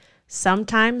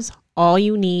Sometimes all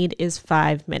you need is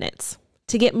 5 minutes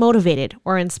to get motivated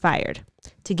or inspired,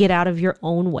 to get out of your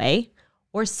own way,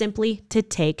 or simply to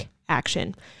take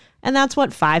action. And that's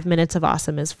what 5 Minutes of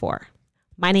Awesome is for.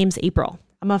 My name's April.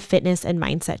 I'm a fitness and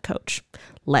mindset coach.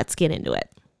 Let's get into it.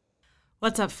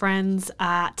 What's up, friends?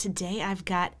 Today I've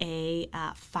got a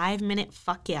 5-minute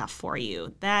fuck yeah for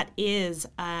you. That is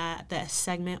the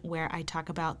segment where I talk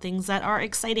about things that are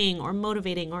exciting or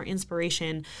motivating or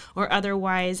inspiration or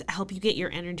otherwise help you get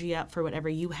your energy up for whatever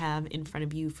you have in front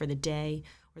of you for the day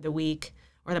or the week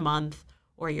or the month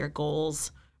or your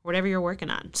goals, whatever you're working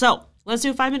on. So let's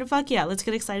do a 5-minute fuck yeah. Let's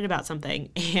get excited about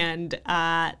something. And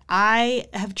I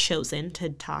have chosen to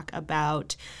talk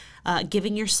about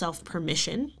giving yourself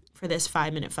permission for this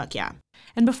 5-minute fuck yeah.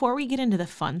 And before we get into the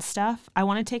fun stuff, I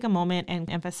want to take a moment and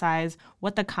emphasize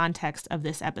what the context of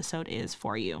this episode is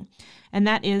for you. And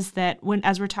that is that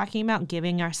as we're talking about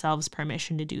giving ourselves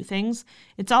permission to do things,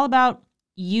 it's all about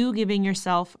you giving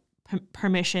yourself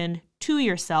permission to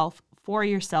yourself, for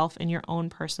yourself, and your own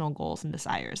personal goals and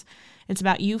desires. It's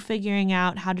about you figuring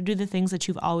out how to do the things that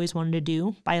you've always wanted to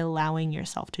do by allowing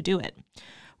yourself to do it.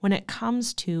 When it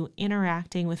comes to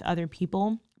interacting with other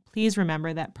people, please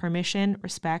remember that permission,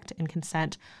 respect, and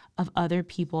consent of other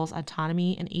people's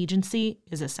autonomy and agency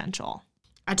is essential.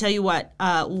 I tell you what,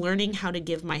 learning how to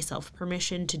give myself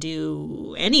permission to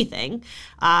do anything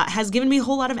has given me a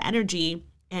whole lot of energy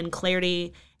and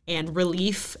clarity and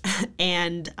relief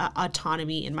and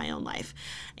autonomy in my own life.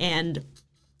 And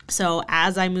so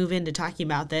as I move into talking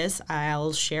about this,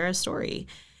 I'll share a story.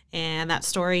 And that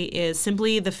story is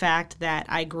simply the fact that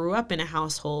I grew up in a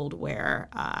household where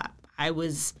I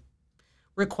was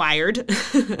required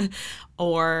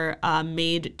or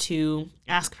made to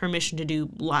ask permission to do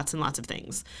lots and lots of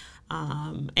things.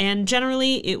 And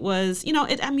generally it was,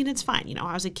 it's fine.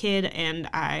 I was a kid and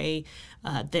my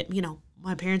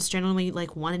parents generally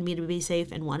wanted me to be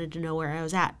safe and wanted to know where I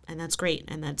was at. And that's great.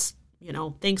 And that's,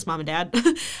 thanks, Mom and Dad.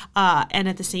 And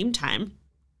at the same time,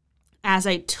 as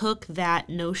I took that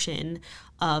notion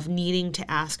of needing to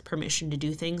ask permission to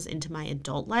do things into my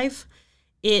adult life,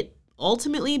 it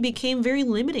ultimately became very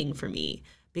limiting for me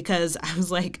because I was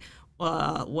like,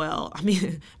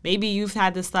 maybe you've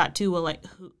had this thought too. Well,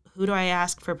 who do I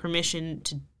ask for permission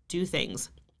to do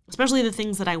things, especially the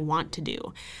things that I want to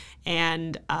do?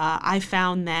 And I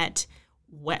found that,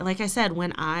 like I said,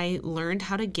 when I learned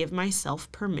how to give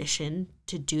myself permission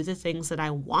to do the things that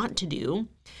I want to do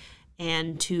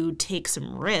and to take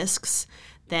some risks,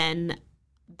 then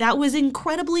that was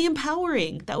incredibly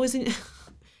empowering. It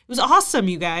was awesome,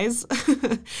 you guys.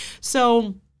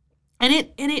 So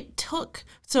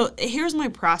here's my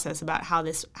process about how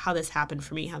this happened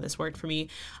for me, how this worked for me.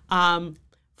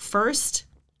 First,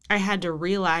 I had to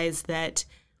realize that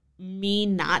me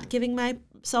not giving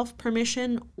myself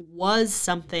permission was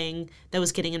something that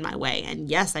was getting in my way. And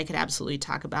yes, I could absolutely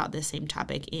talk about this same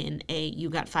topic in a You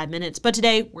Got 5 Minutes, but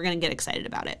today we're going to get excited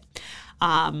about it.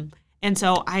 And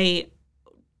so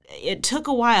it took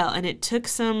a while and it took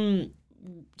some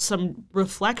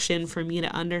reflection for me to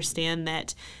understand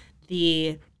that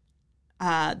the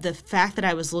fact that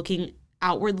I was looking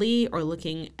outwardly or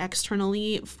looking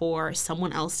externally for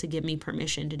someone else to give me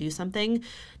permission to do something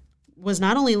was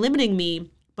not only limiting me,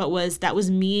 but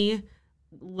was me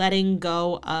letting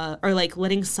go or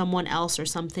letting someone else or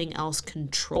something else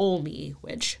control me,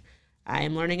 which I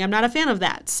am learning I'm not a fan of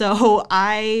that. So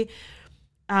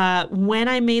when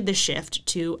I made the shift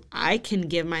to I can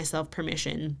give myself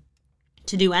permission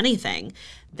to do anything,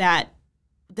 that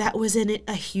was in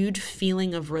a huge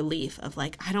feeling of relief of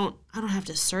I don't have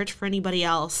to search for anybody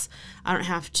else. I don't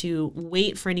have to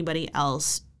wait for anybody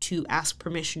else to ask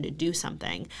permission to do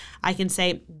something. I can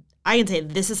say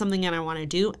this is something that I want to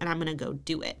do and I'm going to go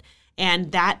do it.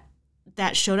 And that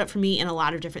showed up for me in a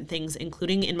lot of different things,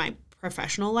 including in my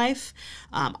professional life.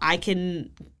 I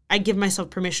give myself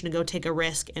permission to go take a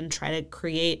risk and try to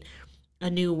create a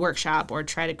new workshop or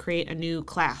try to create a new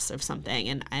class of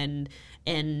something and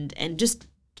just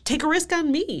take a risk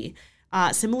on me.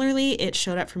 Similarly, it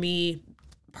showed up for me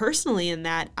personally in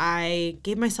that I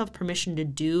gave myself permission to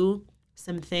do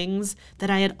some things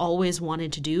that I had always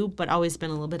wanted to do, but always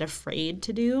been a little bit afraid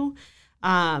to do.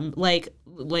 Learning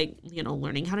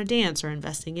how to dance or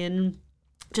investing in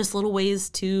just little ways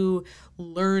to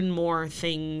learn more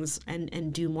things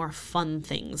and do more fun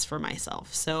things for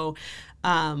myself. So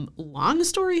long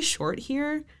story short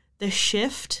here, the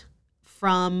shift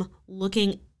from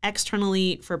looking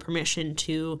externally for permission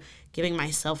to giving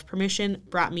myself permission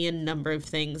brought me a number of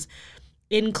things,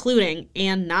 including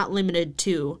and not limited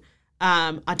to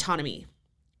autonomy,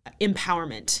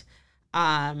 empowerment.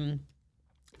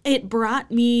 It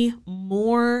brought me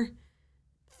more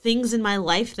things in my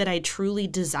life that I truly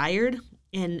desired,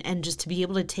 and just to be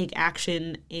able to take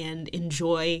action and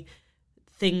enjoy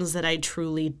things that I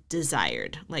truly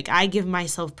desired. Like, I give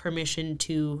myself permission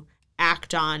to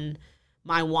act on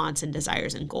my wants and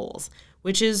desires and goals,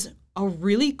 which is a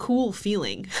really cool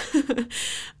feeling.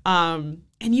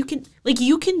 And you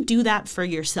can do that for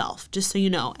yourself, just so you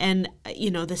know. And,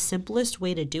 the simplest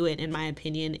way to do it, in my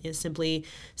opinion, is simply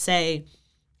say,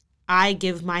 I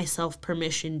give myself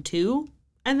permission to,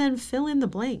 and then fill in the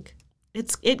blank.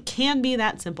 It can be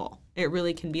that simple. It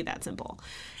really can be that simple.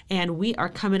 And we are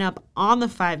coming up on the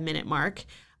 5-minute mark.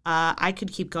 I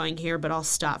could keep going here, but I'll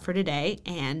stop for today.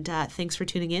 And thanks for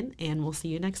tuning in, and we'll see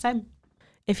you next time.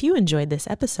 If you enjoyed this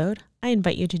episode, I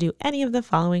invite you to do any of the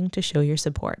following to show your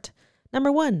support.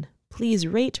 Number 1, please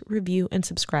rate, review, and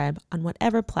subscribe on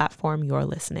whatever platform you're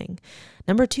listening.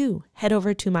 Number 2, head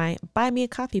over to my Buy Me a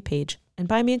Coffee page and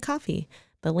buy me a coffee.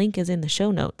 The link is in the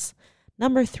show notes.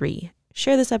 Number 3,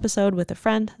 share this episode with a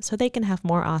friend so they can have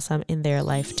more awesome in their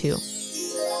life too.